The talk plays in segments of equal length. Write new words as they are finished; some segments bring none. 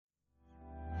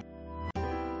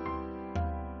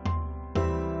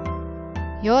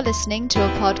You're listening to a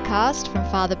podcast from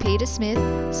Father Peter Smith,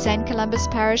 St. Columba's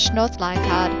Parish, North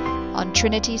Leichhardt, on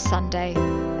Trinity Sunday.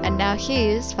 And now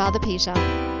here's Father Peter.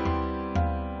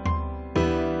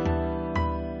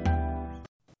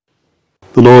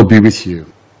 The Lord be with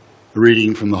you. A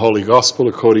reading from the Holy Gospel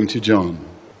according to John.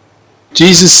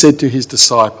 Jesus said to his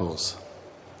disciples,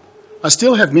 "I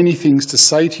still have many things to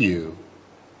say to you,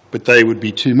 but they would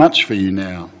be too much for you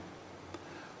now.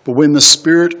 But when the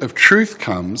Spirit of truth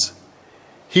comes,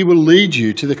 he will lead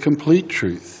you to the complete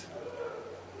truth,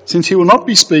 since he will not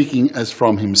be speaking as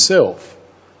from himself,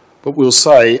 but will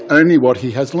say only what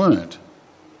he has learnt,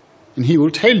 and he will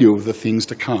tell you of the things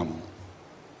to come.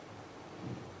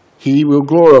 He will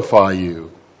glorify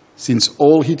you, since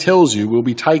all he tells you will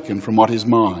be taken from what is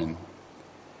mine.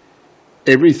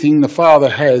 Everything the Father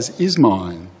has is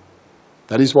mine.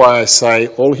 That is why I say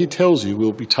all he tells you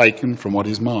will be taken from what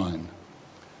is mine."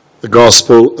 The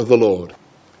Gospel of the Lord.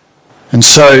 And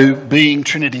so, being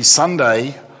Trinity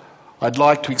Sunday, I'd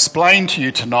like to explain to you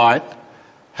tonight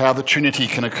how the Trinity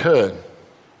can occur.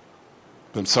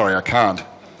 I'm sorry, I can't.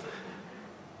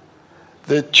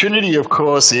 The Trinity, of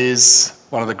course, is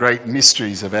one of the great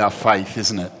mysteries of our faith,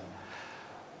 isn't it?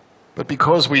 But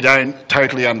because we don't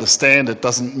totally understand it,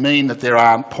 doesn't mean that there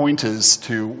aren't pointers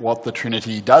to what the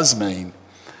Trinity does mean.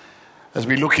 As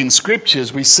we look in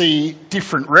Scriptures, we see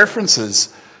different references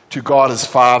to God as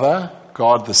Father,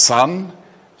 God the Son,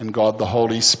 and God the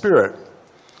Holy Spirit.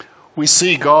 We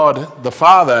see God the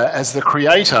Father as the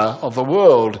creator of the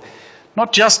world,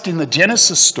 not just in the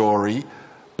Genesis story,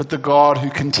 but the God who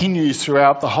continues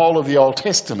throughout the whole of the Old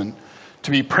Testament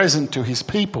to be present to his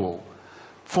people,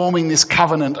 forming this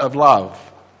covenant of love.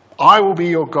 I will be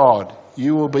your God,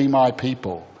 you will be my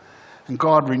people. And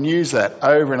God renews that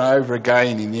over and over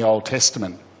again in the Old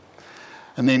Testament.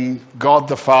 And then God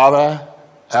the Father,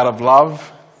 out of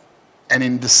love, and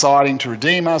in deciding to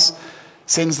redeem us,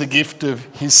 sends the gift of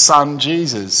his Son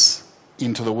Jesus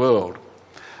into the world.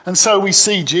 And so we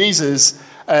see Jesus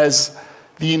as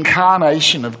the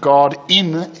incarnation of God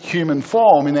in human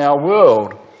form in our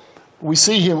world. We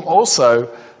see him also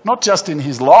not just in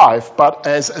his life, but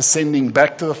as ascending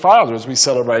back to the Father, as we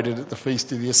celebrated at the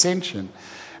Feast of the Ascension,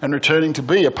 and returning to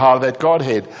be a part of that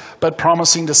Godhead, but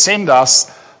promising to send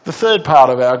us the third part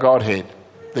of our Godhead,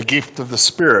 the gift of the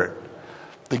Spirit.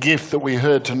 The gift that we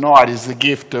heard tonight is the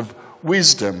gift of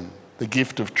wisdom, the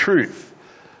gift of truth,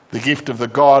 the gift of the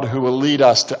God who will lead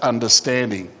us to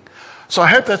understanding. So I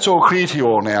hope that's all clear to you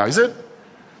all now, is it?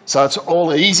 So it's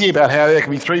all easy about how there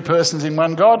can be three persons in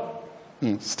one God?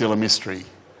 Still a mystery.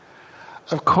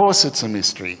 Of course it's a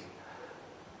mystery.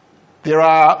 There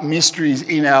are mysteries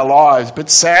in our lives, but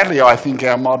sadly I think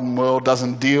our modern world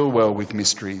doesn't deal well with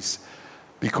mysteries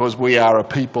because we are a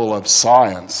people of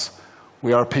science.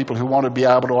 We are a people who want to be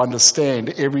able to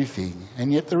understand everything,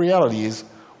 and yet the reality is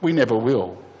we never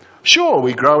will. Sure,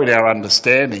 we grow in our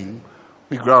understanding.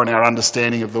 We grow in our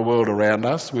understanding of the world around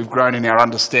us. We've grown in our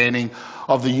understanding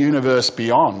of the universe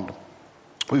beyond.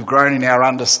 We've grown in our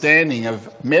understanding of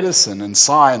medicine and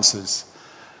sciences.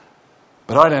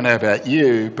 But I don't know about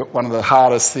you, but one of the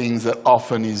hardest things that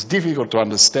often is difficult to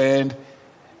understand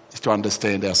is to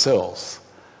understand ourselves.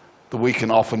 That we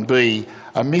can often be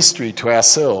a mystery to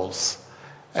ourselves.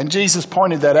 And Jesus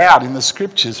pointed that out in the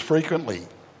Scriptures frequently.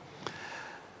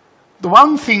 The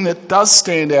one thing that does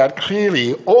stand out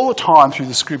clearly all the time through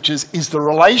the Scriptures is the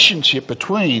relationship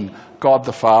between God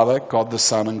the Father, God the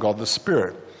Son, and God the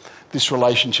Spirit. This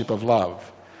relationship of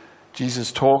love.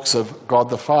 Jesus talks of God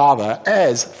the Father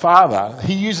as Father.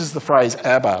 He uses the phrase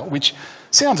Abba, which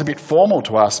sounds a bit formal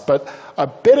to us, but a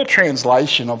better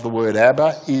translation of the word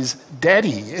Abba is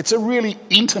Daddy. It's a really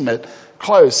intimate,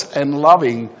 close, and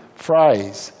loving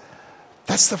phrase.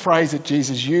 That's the phrase that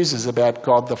Jesus uses about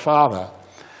God the Father.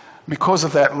 Because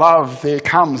of that love, there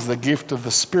comes the gift of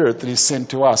the Spirit that is sent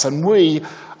to us, and we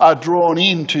are drawn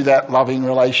into that loving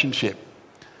relationship.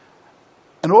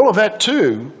 And all of that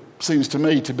too seems to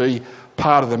me to be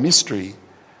part of the mystery.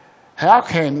 How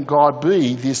can God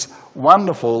be this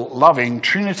wonderful, loving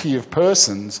Trinity of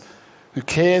persons who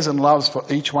cares and loves for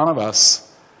each one of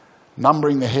us,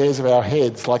 numbering the hairs of our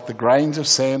heads like the grains of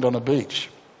sand on a beach?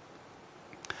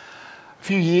 A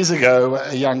few years ago,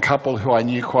 a young couple who I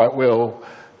knew quite well,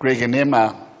 Greg and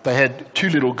Emma, they had two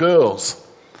little girls.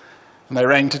 And they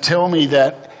rang to tell me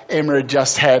that Emma had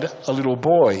just had a little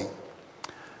boy.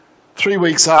 3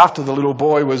 weeks after the little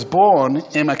boy was born,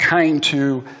 Emma came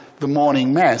to the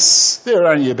morning Mass. There were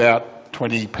only about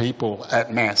 20 people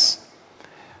at Mass.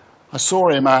 I saw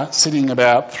Emma sitting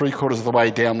about 3/4 of the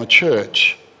way down the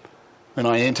church. When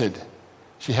I entered,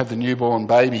 she had the newborn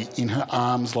baby in her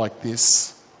arms like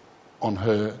this, on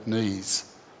her knees.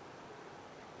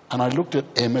 And I looked at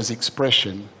Emma's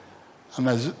expression, and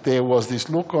there was this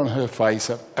look on her face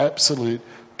of absolute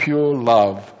pure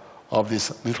love of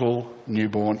this little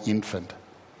newborn infant.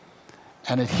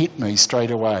 And it hit me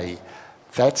straight away.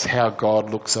 That's how God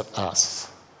looks at us.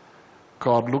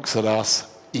 God looks at us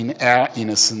in our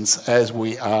innocence as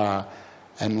we are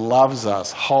and loves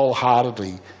us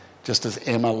wholeheartedly, just as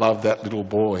Emma loved that little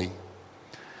boy.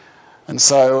 And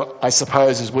so I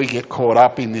suppose as we get caught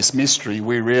up in this mystery,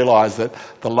 we realise that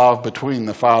the love between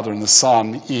the Father and the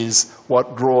Son is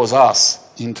what draws us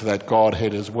into that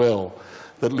Godhead as well,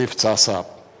 that lifts us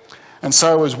up. And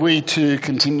so as we too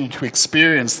continue to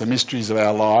experience the mysteries of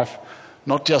our life,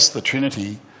 not just the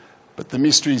Trinity, but the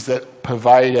mysteries that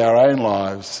pervade our own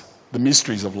lives, the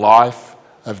mysteries of life,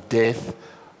 of death,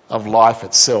 of life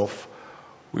itself,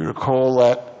 we recall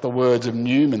that the words of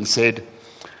Newman said,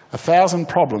 "1,000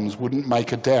 problems wouldn't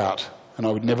make a doubt, and I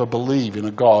would never believe in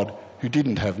a God who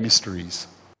didn't have mysteries."